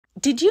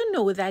Did you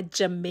know that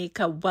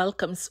Jamaica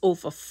welcomes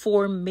over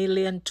 4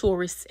 million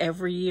tourists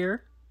every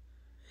year?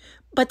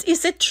 But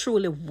is it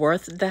truly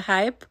worth the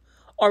hype,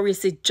 or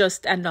is it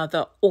just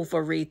another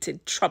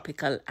overrated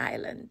tropical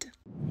island?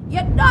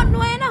 You don't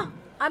know, you know.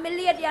 I'm a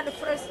lady on the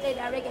first day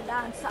of the reggae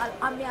dance hall,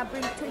 and me I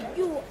bring to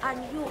you and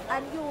you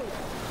and you.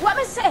 What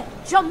me say?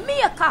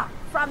 Jamaica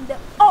from the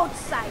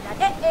outside.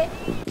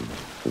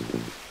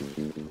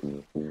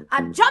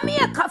 A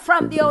Jamaica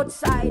from the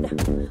outside.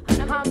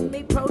 And I'm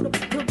me proud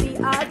to be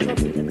a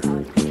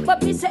Jamaican.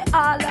 But me say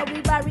all of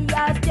we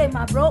barriers, them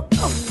are broke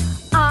down.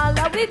 All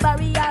of we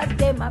barriers,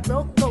 them are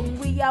broke down.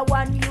 We are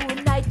one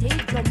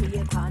united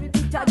Jamaican. It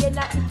again,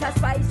 it a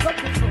spice up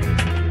the soul.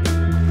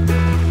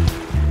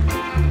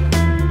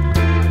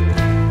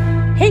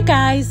 Hey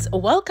guys,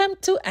 welcome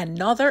to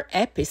another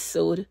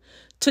episode.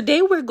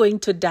 Today we're going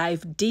to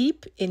dive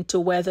deep into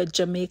whether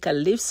Jamaica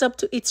lives up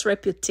to its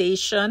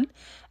reputation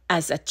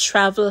as a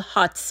travel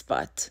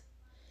hotspot.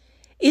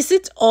 Is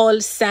it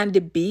all sandy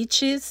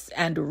beaches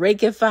and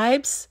reggae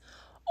vibes,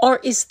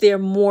 or is there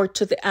more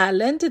to the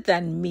island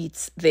than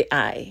meets the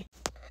eye?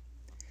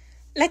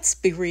 Let's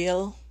be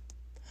real.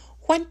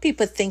 When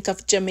people think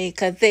of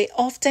Jamaica, they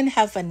often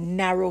have a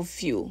narrow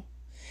view.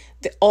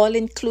 The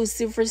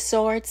all-inclusive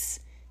resorts,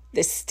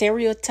 the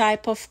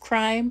stereotype of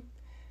crime,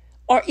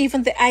 or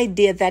even the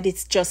idea that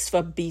it's just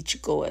for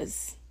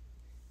beachgoers.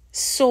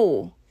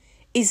 So,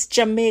 is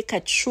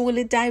Jamaica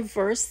truly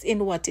diverse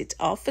in what it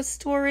offers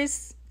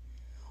tourists?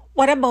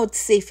 What about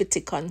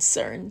safety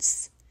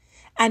concerns?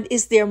 And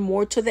is there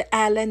more to the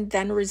island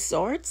than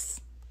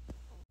resorts?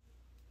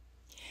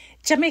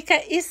 Jamaica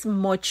is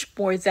much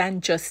more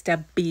than just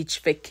a beach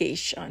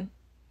vacation.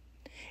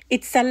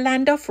 It's a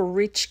land of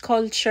rich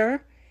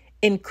culture,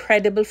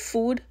 incredible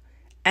food,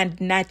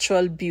 and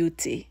natural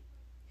beauty.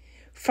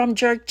 From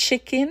jerk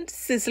chicken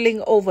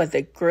sizzling over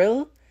the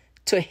grill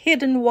to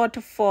hidden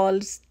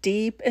waterfalls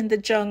deep in the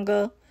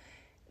jungle,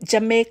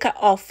 Jamaica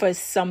offers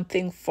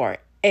something for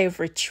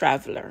every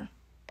traveler.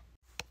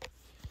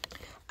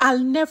 I'll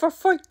never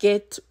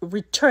forget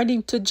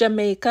returning to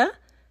Jamaica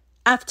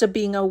after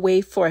being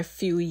away for a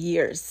few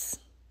years.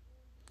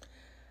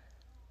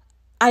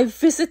 I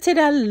visited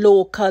a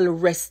local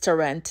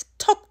restaurant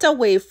tucked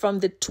away from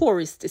the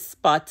touristy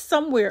spot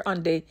somewhere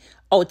on the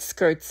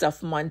outskirts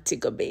of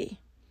Montego Bay.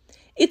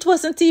 It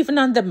wasn't even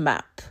on the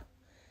map,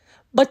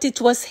 but it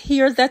was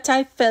here that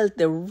I felt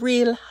the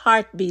real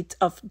heartbeat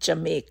of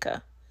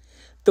Jamaica.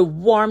 The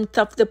warmth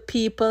of the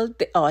people,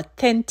 the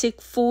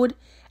authentic food,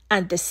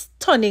 and the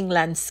stunning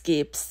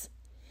landscapes.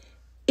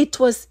 It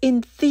was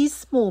in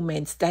these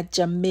moments that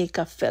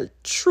Jamaica felt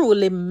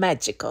truly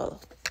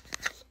magical.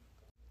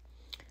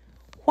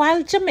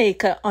 While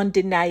Jamaica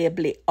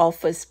undeniably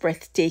offers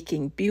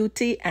breathtaking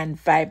beauty and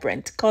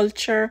vibrant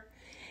culture,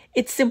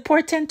 it's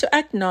important to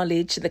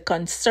acknowledge the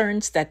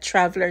concerns that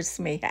travelers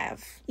may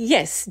have.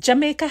 Yes,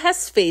 Jamaica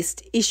has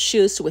faced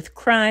issues with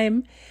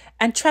crime,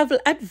 and travel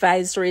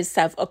advisories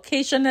have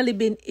occasionally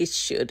been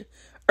issued,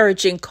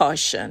 urging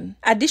caution.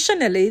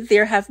 Additionally,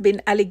 there have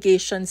been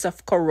allegations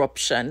of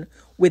corruption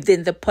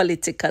within the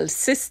political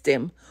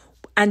system,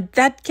 and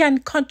that can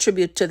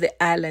contribute to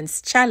the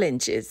island's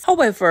challenges.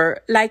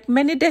 However, like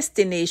many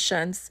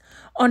destinations,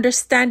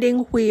 understanding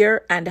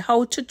where and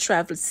how to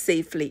travel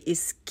safely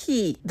is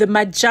key. The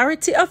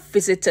majority of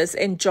visitors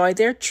enjoy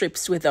their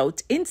trips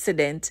without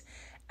incident,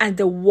 and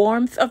the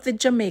warmth of the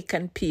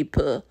Jamaican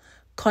people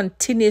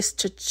continues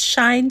to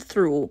shine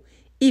through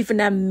even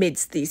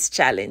amidst these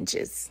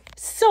challenges.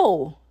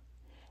 So,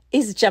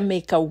 is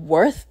Jamaica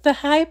worth the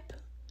hype?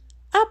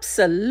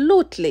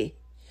 Absolutely.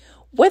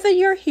 Whether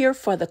you're here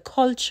for the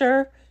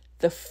culture,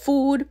 the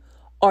food,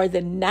 or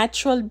the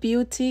natural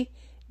beauty,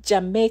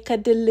 Jamaica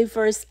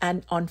delivers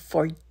an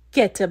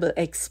unforgettable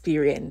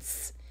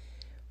experience.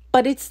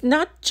 But it's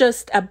not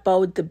just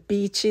about the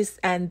beaches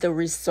and the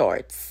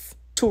resorts.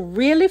 To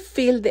really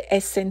feel the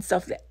essence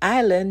of the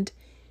island,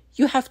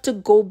 you have to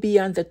go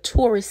beyond the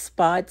tourist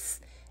spots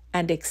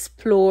and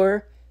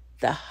explore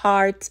the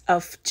heart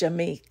of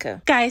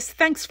Jamaica. Guys,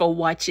 thanks for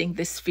watching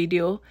this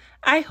video.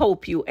 I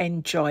hope you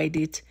enjoyed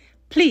it.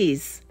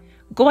 Please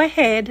go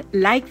ahead,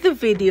 like the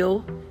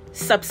video,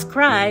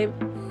 subscribe,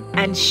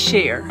 and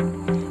share.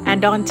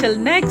 And until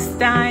next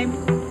time,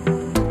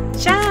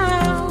 ciao!